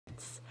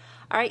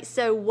All right,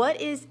 so what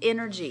is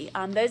energy?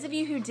 Those of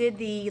you who did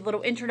the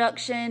little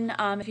introduction,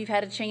 if you've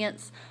had a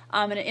chance,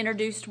 and it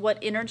introduced what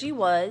energy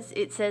was,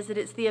 it says that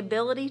it's the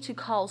ability to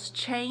cause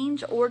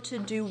change or to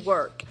do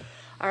work.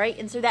 All right,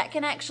 and so that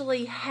can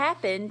actually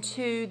happen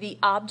to the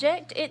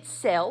object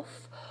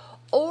itself,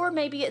 or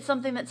maybe it's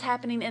something that's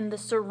happening in the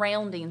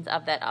surroundings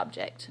of that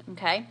object,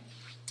 okay?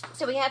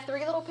 So we have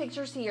three little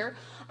pictures here.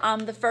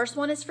 The first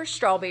one is for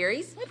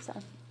strawberries. Oops,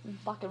 I'm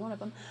blocking one of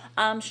them.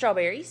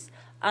 Strawberries.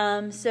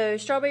 So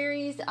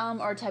strawberries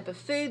are a type of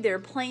food. They're a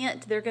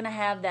plant. They're going to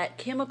have that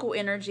chemical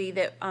energy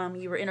that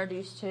you were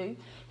introduced to.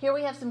 Here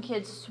we have some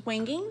kids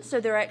swinging, so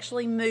they're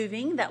actually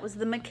moving. That was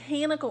the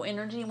mechanical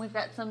energy, and we've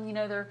got some,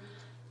 they're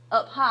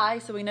up high,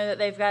 so we know that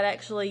they've got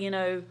actually,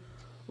 a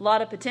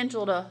lot of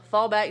potential to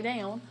fall back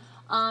down.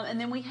 And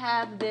then we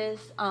have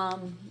this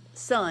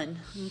sun,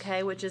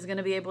 okay, which is going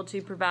to be able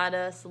to provide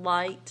us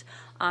light.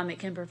 It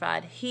can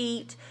provide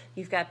heat.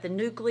 You've got the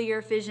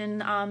nuclear fission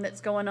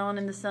that's going on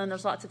in the sun.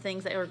 There's lots of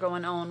things that are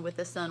going on with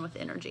the sun with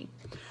energy.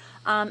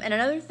 And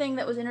another thing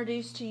that was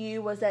introduced to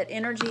you was that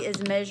energy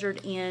is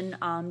measured in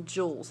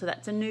joules. So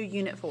that's a new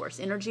unit for us.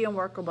 Energy and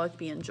work will both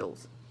be in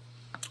joules.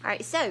 All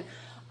right, so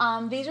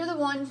these are the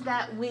ones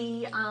that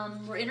we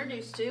were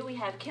introduced to. We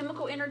have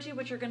chemical energy,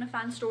 which you're going to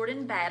find stored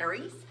in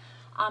batteries.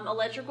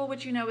 Electrical,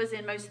 which you know is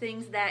in most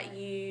things that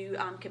you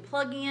can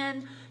plug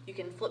in, you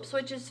can flip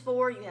switches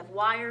for, you have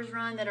wires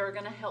run that are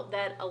going to help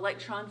that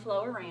electron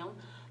flow around.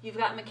 You've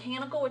got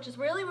mechanical, which is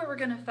really where we're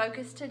going to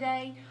focus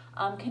today,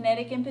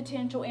 kinetic and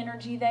potential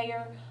energy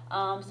there.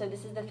 So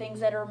this is the things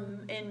that are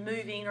in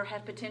moving or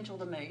have potential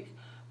to move.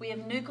 We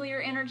have nuclear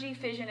energy,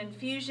 fission and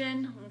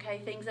fusion, okay,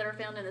 things that are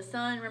found in the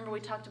sun. Remember we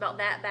talked about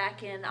that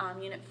back in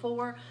Unit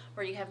 4,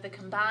 where you have the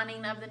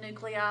combining of the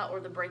nuclei or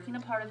the breaking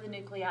apart of the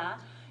nuclei.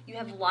 You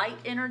have light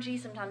energy,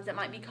 sometimes that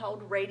might be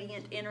called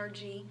radiant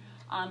energy,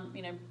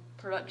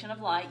 production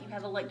of light. You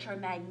have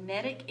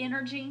electromagnetic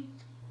energy,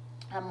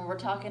 we're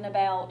talking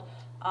about,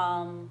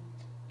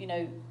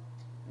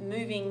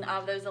 moving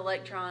of those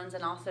electrons,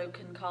 and also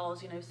can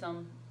cause,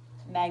 some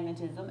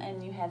magnetism.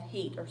 And you have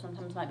heat, or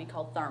sometimes might be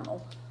called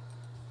thermal.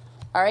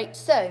 All right,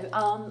 so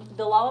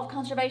the law of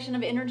conservation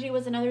of energy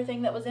was another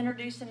thing that was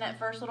introduced in that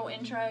first little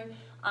intro.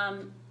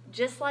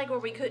 Just like where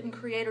we couldn't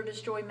create or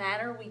destroy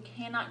matter, we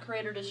cannot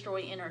create or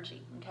destroy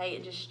energy, okay?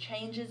 It just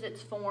changes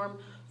its form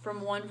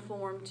from one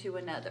form to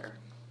another.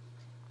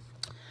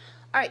 All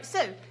right,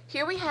 so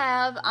here we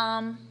have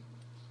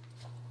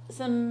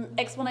some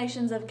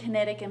explanations of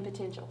kinetic and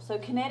potential. So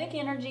kinetic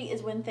energy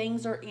is when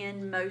things are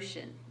in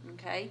motion,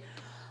 okay?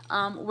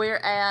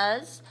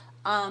 Whereas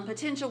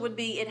potential would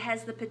be it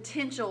has the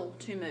potential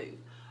to move.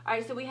 All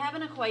right, so we have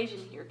an equation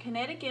here.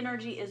 Kinetic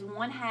energy is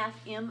 1/2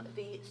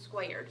 mv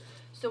squared.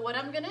 So what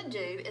I'm going to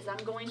do is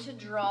I'm going to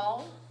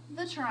draw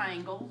the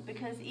triangle,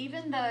 because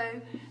even though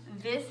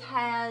this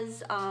has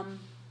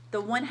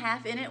the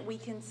 1/2 in it, we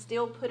can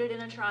still put it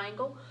in a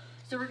triangle.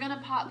 So we're going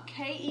to pop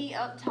KE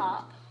up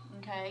top,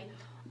 okay?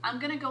 I'm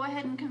going to go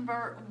ahead and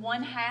convert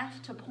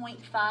 1/2 to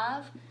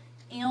 0.5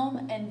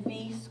 m and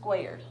v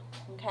squared,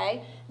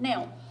 okay?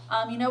 Now,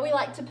 we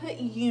like to put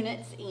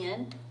units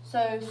in.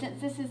 So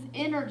since this is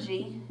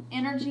energy,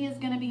 energy is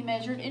going to be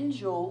measured in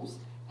joules.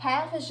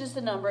 Half is just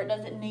a number, it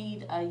doesn't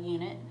need a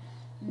unit.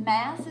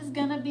 Mass is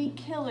going to be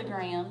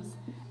kilograms,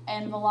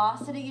 and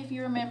velocity, if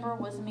you remember,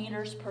 was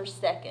meters per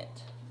second,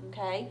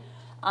 okay?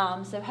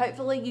 So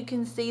hopefully you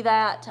can see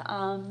that,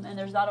 and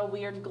there's not a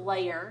weird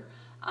glare,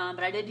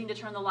 but I did need to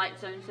turn the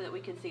lights on so that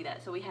we could see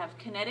that. So we have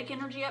kinetic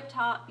energy up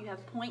top, you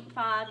have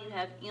 0.5, you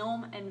have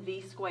m and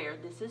v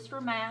squared. This is for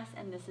mass,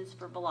 and this is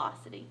for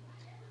velocity.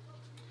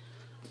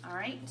 All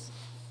right,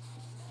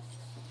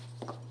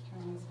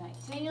 turn this back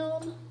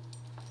down.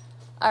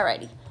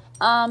 Alrighty,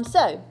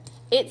 so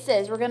it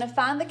says we're going to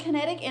find the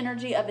kinetic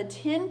energy of a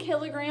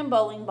 10-kilogram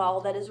bowling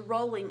ball that is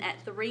rolling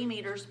at 3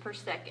 meters per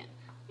second.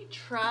 You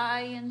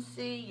try and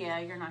see. Yeah,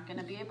 you're not going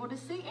to be able to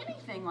see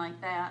anything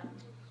like that.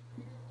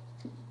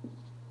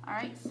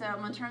 Alright, so I'm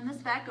going to turn this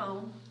back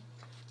on.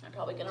 I'm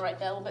probably going to write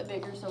that a little bit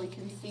bigger so we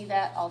can see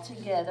that all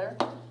together.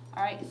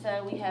 Alright,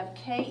 so we have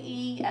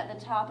KE at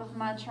the top of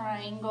my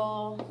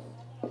triangle.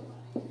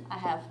 I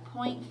have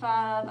 0.5,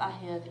 I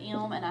have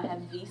m, and I have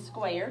v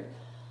squared.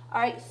 All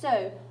right,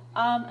 so,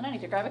 and I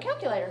need to grab a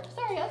calculator.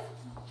 Sorry, guys.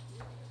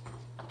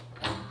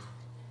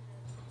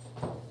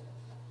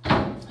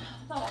 I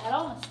thought I had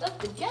all my stuff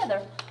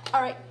together.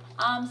 All right,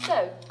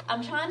 so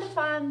I'm trying to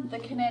find the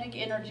kinetic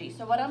energy.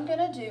 So what I'm going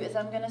to do is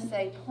I'm going to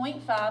say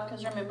 0.5,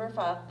 because remember, if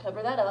I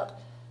cover that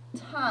up,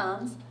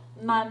 times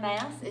my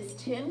mass is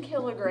 10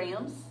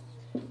 kilograms.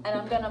 And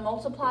I'm going to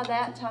multiply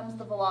that times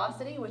the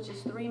velocity, which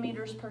is 3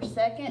 meters per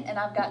second, and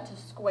I've got to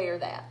square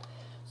that.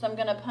 So I'm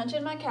going to punch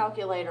in my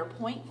calculator,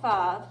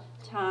 0.5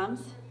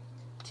 times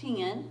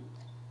 10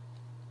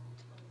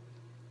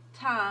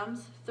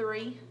 times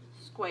 3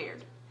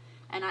 squared.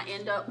 And I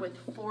end up with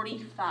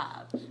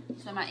 45.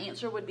 So my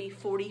answer would be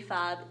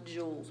 45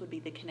 joules would be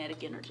the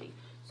kinetic energy.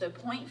 So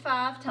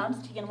 0.5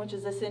 times 10, which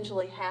is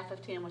essentially half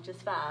of 10, which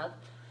is 5,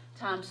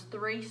 times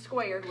 3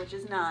 squared, which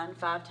is 9.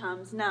 5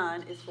 times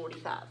 9 is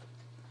 45.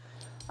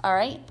 All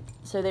right,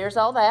 so there's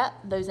all that.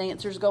 Those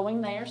answers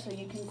going there so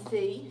you can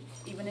see,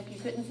 even if you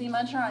couldn't see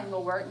my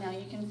triangle work, now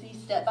you can see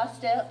step by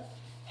step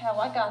how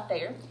I got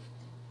there.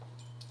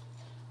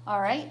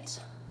 All right.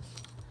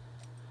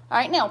 All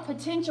right, now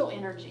potential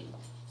energy.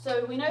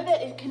 So we know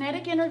that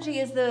kinetic energy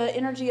is the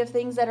energy of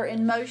things that are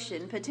in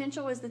motion.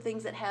 Potential is the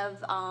things that have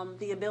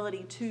the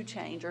ability to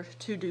change or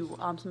to do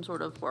some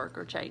sort of work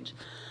or change.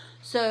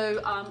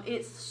 So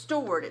it's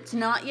stored. It's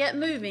not yet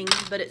moving,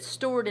 but it's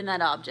stored in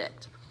that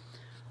object.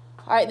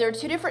 All right, there are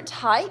two different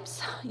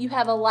types. You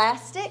have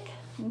elastic.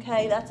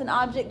 Okay, that's an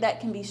object that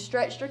can be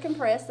stretched or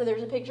compressed. So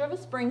there's a picture of a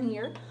spring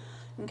here.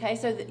 Okay,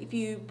 so that if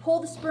you pull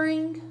the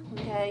spring,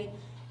 okay,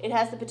 it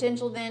has the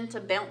potential then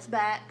to bounce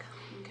back.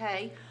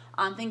 Okay.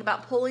 Think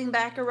about pulling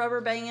back a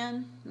rubber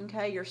band.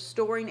 Okay, you're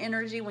storing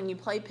energy when you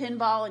play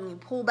pinball and you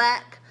pull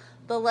back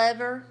the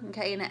lever.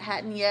 Okay, and it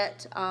hadn't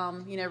yet,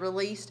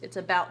 released. It's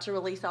about to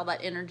release all that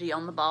energy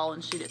on the ball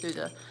and shoot it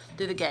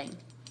through the game.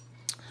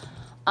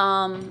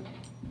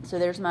 So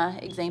there's my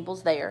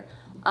examples there.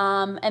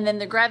 And then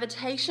the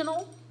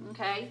gravitational.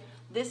 Okay,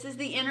 this is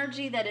the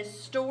energy that is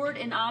stored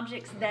in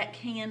objects that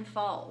can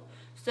fall.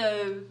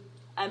 So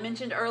I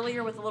mentioned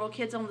earlier with the little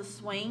kids on the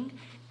swing,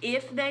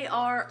 if they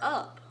are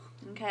up.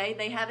 Okay,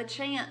 they have a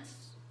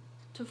chance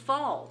to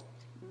fall.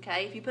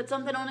 Okay, if you put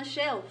something on a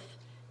shelf,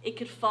 it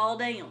could fall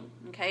down.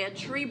 Okay, a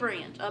tree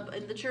branch up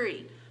in the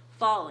tree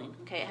falling.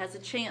 Okay, it has a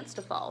chance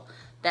to fall.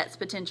 That's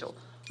potential.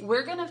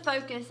 We're going to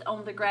focus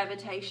on the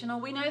gravitational.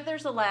 We know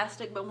there's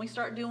elastic, but when we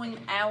start doing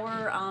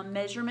our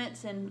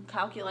measurements and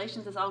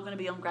calculations, it's all going to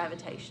be on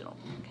gravitational.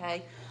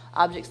 Okay,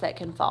 objects that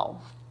can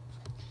fall.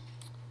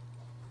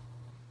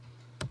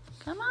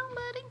 Come on,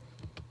 buddy.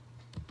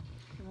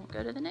 We'll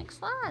go to the next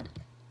slide.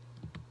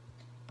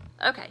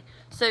 Okay,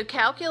 so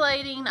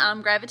calculating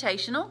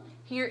gravitational,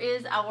 here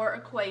is our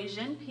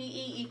equation, PE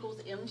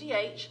equals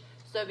mgh.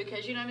 So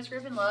because you know Ms.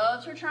 Griffin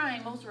loves her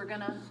triangles, we're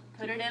going to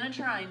put it in a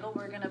triangle.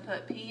 We're going to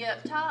put P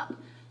up top,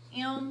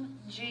 M,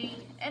 G,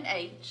 and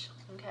H.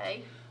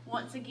 Okay,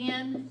 once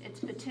again, it's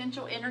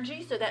potential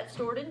energy, so that's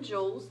stored in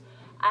joules.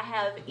 I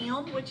have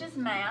M, which is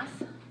mass,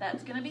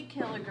 that's going to be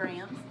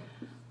kilograms.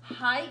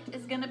 Height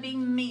is going to be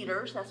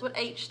meters, that's what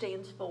H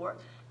stands for.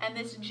 And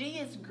this G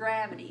is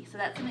gravity, so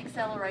that's an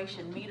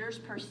acceleration, meters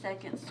per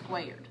second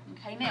squared.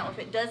 Okay, now if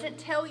it doesn't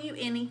tell you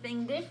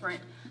anything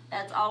different,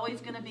 that's always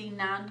going to be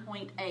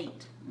 9.8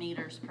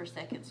 meters per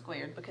second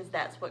squared because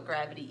that's what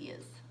gravity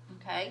is.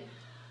 Okay,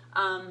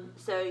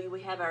 so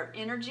we have our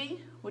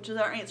energy, which is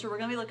our answer we're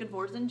going to be looking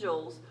for is in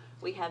joules.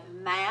 We have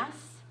mass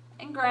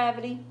and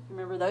gravity.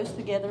 Remember those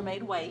together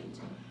made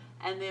weight.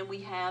 And then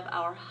we have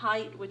our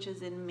height, which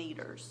is in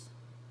meters.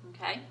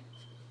 Okay,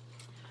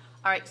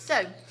 all right,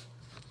 so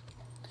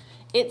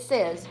it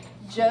says,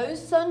 Joe's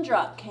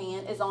Sundrop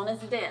can is on his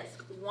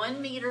desk,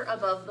 1 meter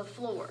above the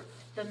floor.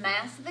 The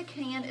mass of the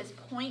can is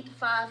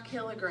 0.5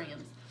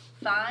 kilograms.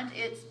 Find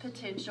its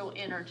potential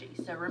energy.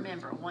 So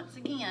remember, once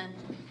again,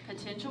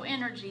 potential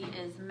energy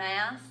is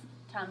mass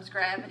times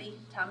gravity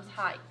times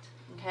height.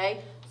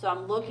 Okay, so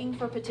I'm looking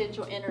for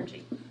potential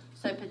energy.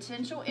 So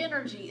potential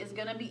energy is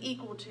going to be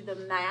equal to the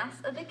mass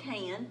of the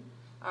can.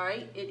 All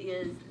right, it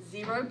is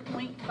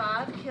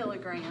 0.5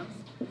 kilograms.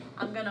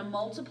 I'm going to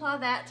multiply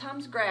that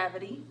times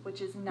gravity,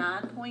 which is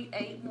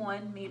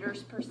 9.81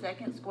 meters per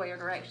second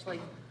squared, or actually,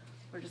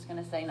 we're just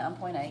going to say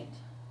 9.8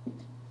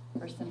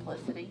 for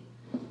simplicity,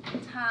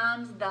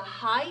 times the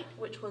height,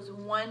 which was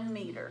 1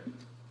 meter.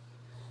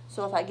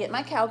 So if I get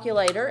my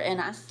calculator and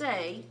I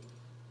say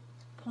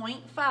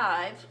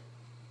 0.5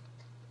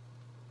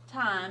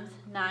 times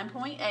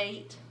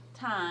 9.8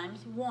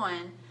 times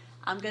 1,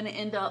 I'm going to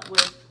end up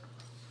with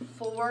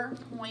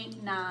 4.9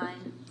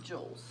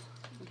 joules.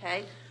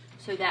 Okay,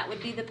 so that would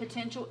be the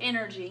potential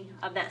energy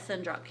of that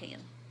Sundrop can.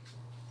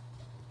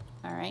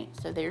 All right,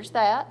 so there's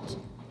that.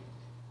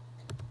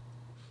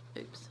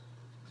 Oops.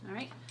 All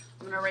right,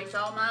 I'm going to erase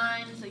all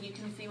mine so you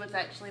can see what's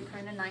actually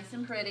printed nice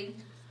and pretty.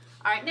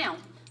 All right, now,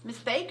 Miss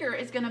Baker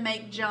is going to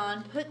make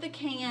John put the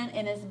can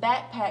in his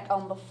backpack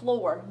on the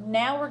floor.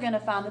 Now we're going to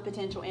find the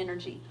potential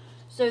energy.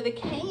 So the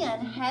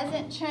can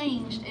hasn't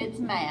changed its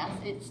mass.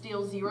 It's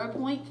still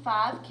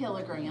 0.5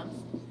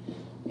 kilograms.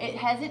 It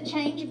hasn't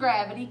changed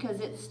gravity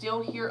because it's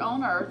still here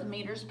on Earth,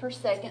 meters per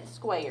second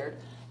squared.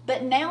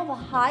 But now the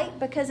height,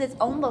 because it's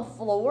on the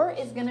floor,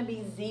 is going to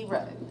be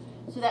 0.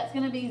 So that's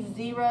going to be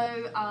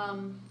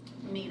 0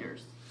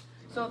 meters.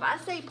 So if I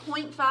say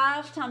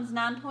 0.5 times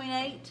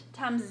 9.8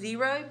 times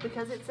 0,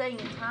 because it's saying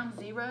times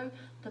 0,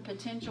 the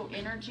potential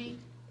energy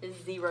is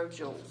 0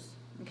 joules.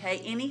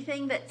 Okay,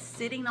 anything that's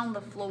sitting on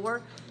the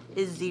floor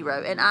is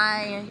 0. And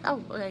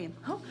all of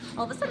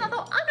a sudden I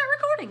thought, I'm not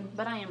recording,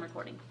 but I am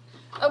recording.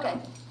 Okay,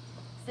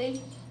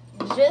 see,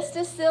 just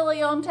as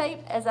silly on tape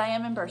as I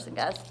am in person,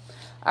 guys.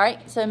 All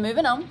right, so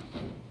moving on.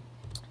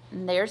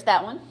 And there's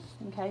that one.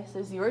 Okay,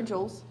 so 0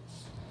 joules.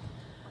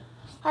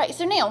 All right,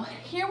 so now,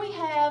 here we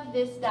have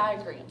this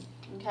diagram,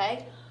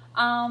 okay?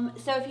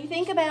 So if you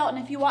think about,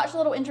 and if you watch the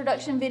little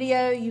introduction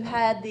video, you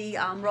had the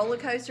roller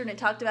coaster, and it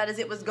talked about as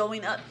it was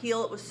going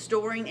uphill, it was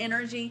storing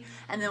energy,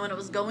 and then when it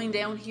was going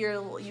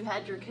downhill, you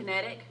had your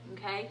kinetic,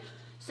 okay?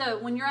 So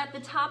when you're at the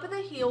top of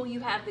the hill, you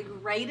have the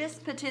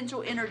greatest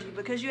potential energy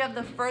because you have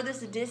the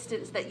furthest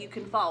distance that you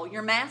can fall.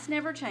 Your mass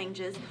never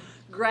changes.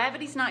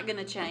 Gravity's not going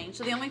to change.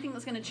 So the only thing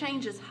that's going to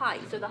change is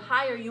height. So the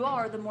higher you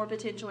are, the more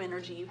potential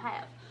energy you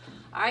have.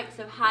 All right,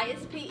 so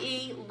highest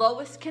PE,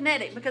 lowest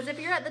kinetic, because if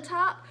you're at the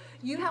top,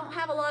 you don't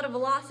have a lot of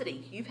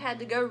velocity. You've had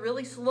to go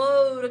really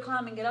slow to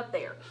climb and get up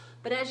there.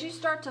 But as you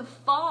start to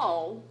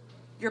fall,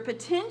 your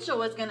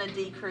potential is going to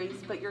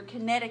decrease, but your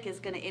kinetic is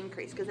going to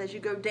increase, because as you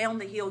go down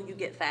the hill, you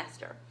get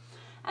faster.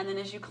 And then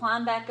as you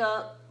climb back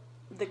up,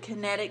 the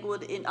kinetic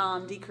would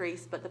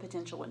decrease, but the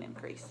potential would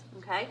increase,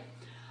 okay?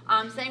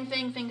 Same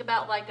thing, think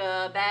about like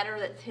a batter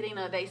that's hitting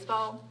a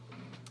baseball.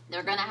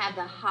 They're going to have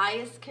the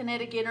highest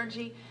kinetic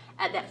energy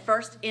at that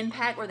first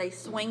impact where they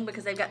swing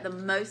because they've got the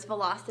most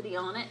velocity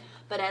on it.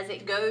 But as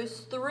it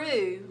goes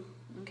through,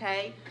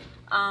 okay,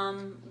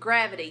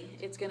 gravity,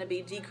 it's going to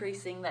be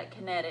decreasing that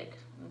kinetic,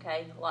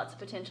 okay? Lots of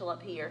potential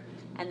up here,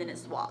 and then it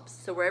swaps.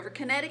 So wherever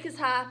kinetic is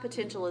high,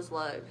 potential is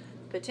low.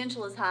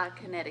 Potential is high,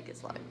 kinetic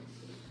is low.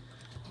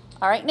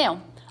 All right,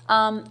 now,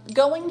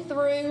 going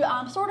through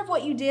sort of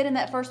what you did in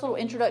that first little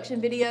introduction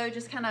video,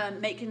 just kind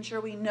of making sure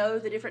we know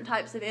the different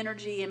types of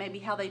energy and maybe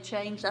how they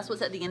change. That's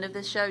what's at the end of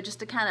this show, just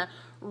to kind of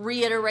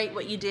reiterate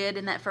what you did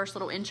in that first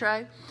little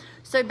intro.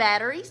 So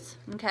batteries,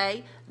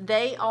 okay,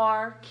 they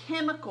are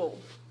chemical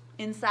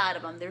inside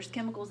of them. There's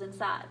chemicals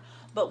inside.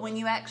 But when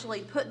you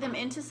actually put them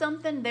into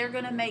something, they're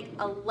going to make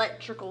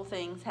electrical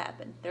things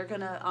happen. They're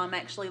going to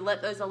actually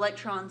let those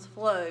electrons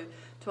flow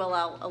to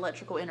allow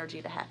electrical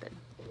energy to happen.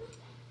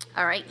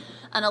 All right,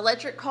 an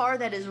electric car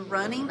that is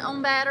running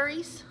on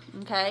batteries,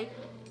 okay,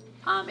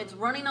 it's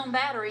running on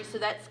batteries, so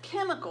that's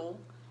chemical,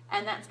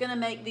 and that's going to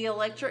make the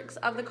electrics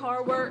of the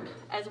car work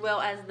as well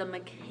as the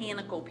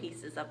mechanical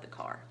pieces of the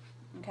car,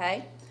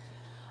 okay?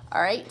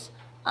 All right,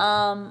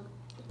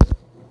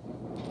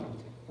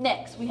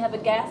 next we have a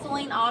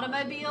gasoline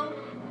automobile,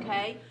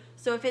 okay?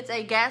 So if it's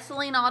a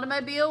gasoline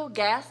automobile,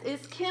 gas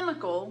is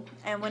chemical,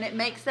 and when it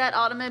makes that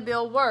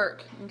automobile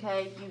work,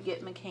 okay, you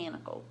get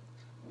mechanical,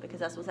 because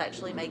that's what's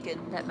actually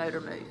making that motor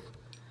move.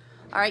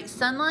 All right,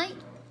 sunlight.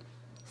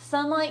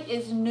 Sunlight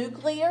is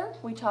nuclear.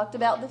 We talked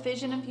about the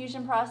fission and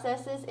fusion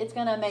processes. It's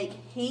going to make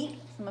heat.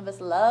 Some of us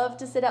love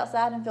to sit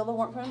outside and feel the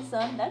warmth from the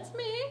sun. That's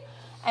me.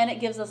 And it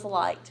gives us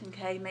light,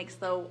 okay? Makes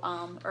the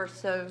earth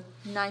so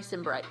nice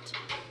and bright.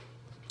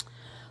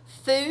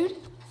 Food.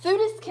 Food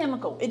is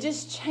chemical. It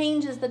just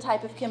changes the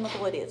type of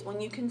chemical it is.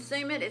 When you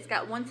consume it, it's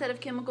got one set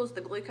of chemicals,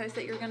 the glucose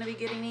that you're going to be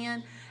getting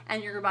in,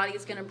 and your body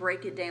is going to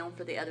break it down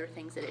for the other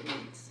things that it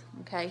needs.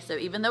 Okay, so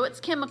even though it's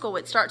chemical,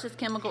 it starts as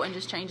chemical and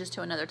just changes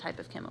to another type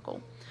of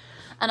chemical.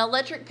 An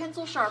electric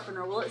pencil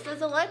sharpener. Well, it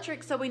says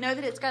electric, so we know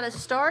that it's got to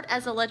start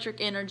as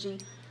electric energy,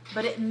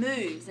 but it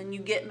moves and you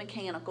get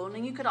mechanical. And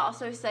then you could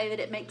also say that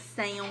it makes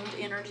sound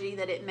energy,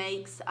 that it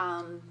makes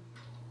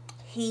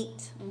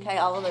heat, okay,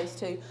 all of those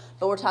too.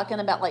 But we're talking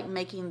about like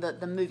making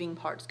the moving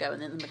parts go,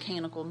 and then the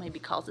mechanical maybe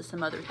causes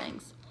some other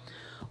things.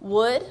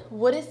 Wood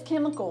is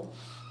chemical,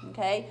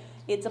 okay?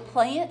 It's a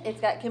plant, it's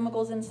got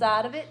chemicals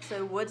inside of it,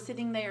 so wood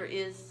sitting there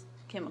is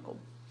chemical.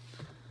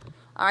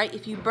 All right,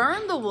 if you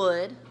burn the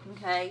wood,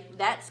 okay,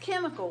 that's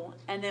chemical,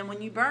 and then when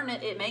you burn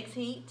it, it makes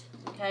heat,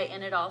 okay,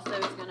 and it also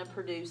is going to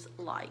produce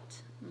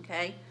light,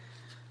 okay?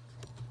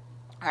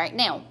 All right,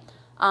 now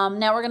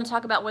we're going to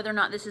talk about whether or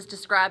not this is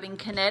describing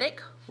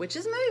kinetic, which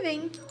is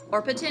moving,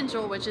 or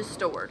potential, which is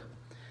stored.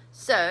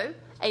 So,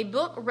 a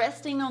book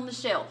resting on the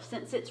shelf.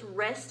 Since it's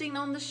resting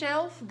on the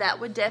shelf, that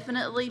would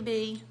definitely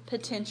be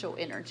potential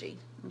energy,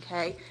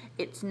 okay?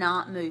 It's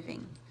not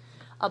moving.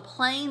 A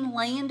plane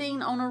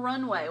landing on a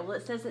runway. Well,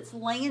 it says it's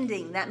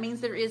landing. That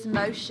means there is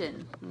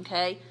motion,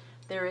 okay?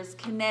 There is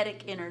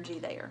kinetic energy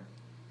there.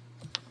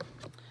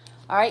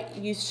 All right,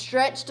 you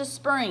stretched a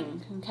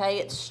spring, okay?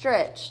 It's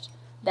stretched.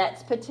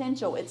 That's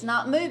potential. It's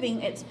not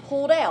moving. It's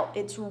pulled out.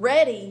 It's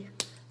ready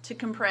to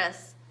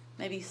compress.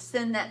 Maybe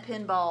send that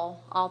pinball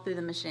all through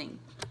the machine.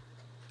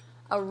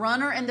 A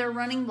runner and their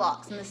running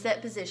blocks in the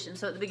set position.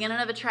 So at the beginning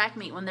of a track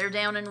meet, when they're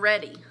down and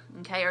ready,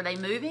 okay, are they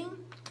moving?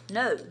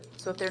 No.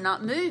 So if they're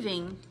not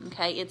moving,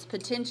 okay, it's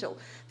potential.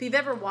 If you've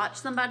ever watched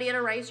somebody at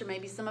a race, or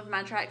maybe some of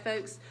my track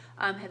folks,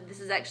 this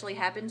has actually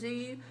happened to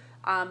you,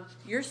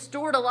 you're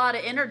stored a lot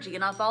of energy,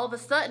 and if all of a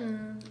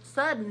sudden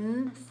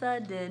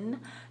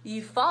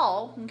you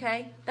fall,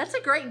 okay, that's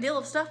a great deal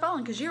of stuff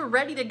falling because you're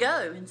ready to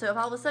go. And so if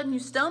all of a sudden you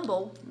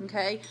stumble,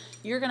 okay,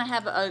 you're going to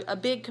have a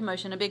big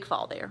commotion, a big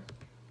fall there.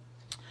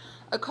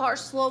 A car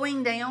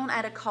slowing down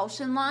at a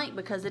caution light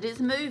because it is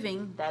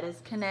moving, that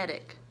is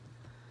kinetic.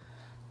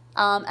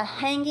 A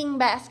hanging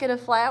basket of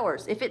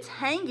flowers. If it's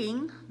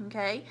hanging,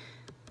 okay,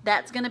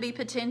 that's going to be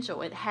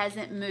potential. It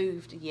hasn't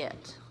moved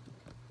yet.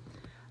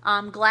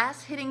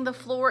 Glass hitting the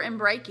floor and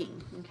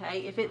breaking,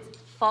 okay? If it's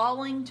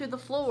falling to the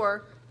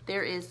floor,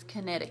 there is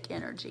kinetic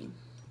energy.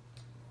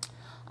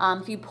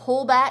 If you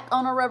pull back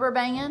on a rubber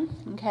band,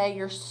 okay,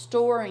 you're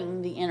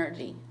storing the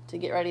energy to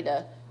get ready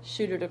to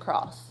shoot it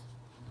across.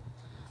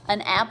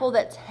 An apple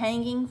that's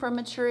hanging from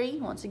a tree,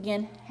 once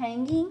again,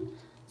 hanging,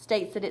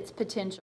 states that it's potential.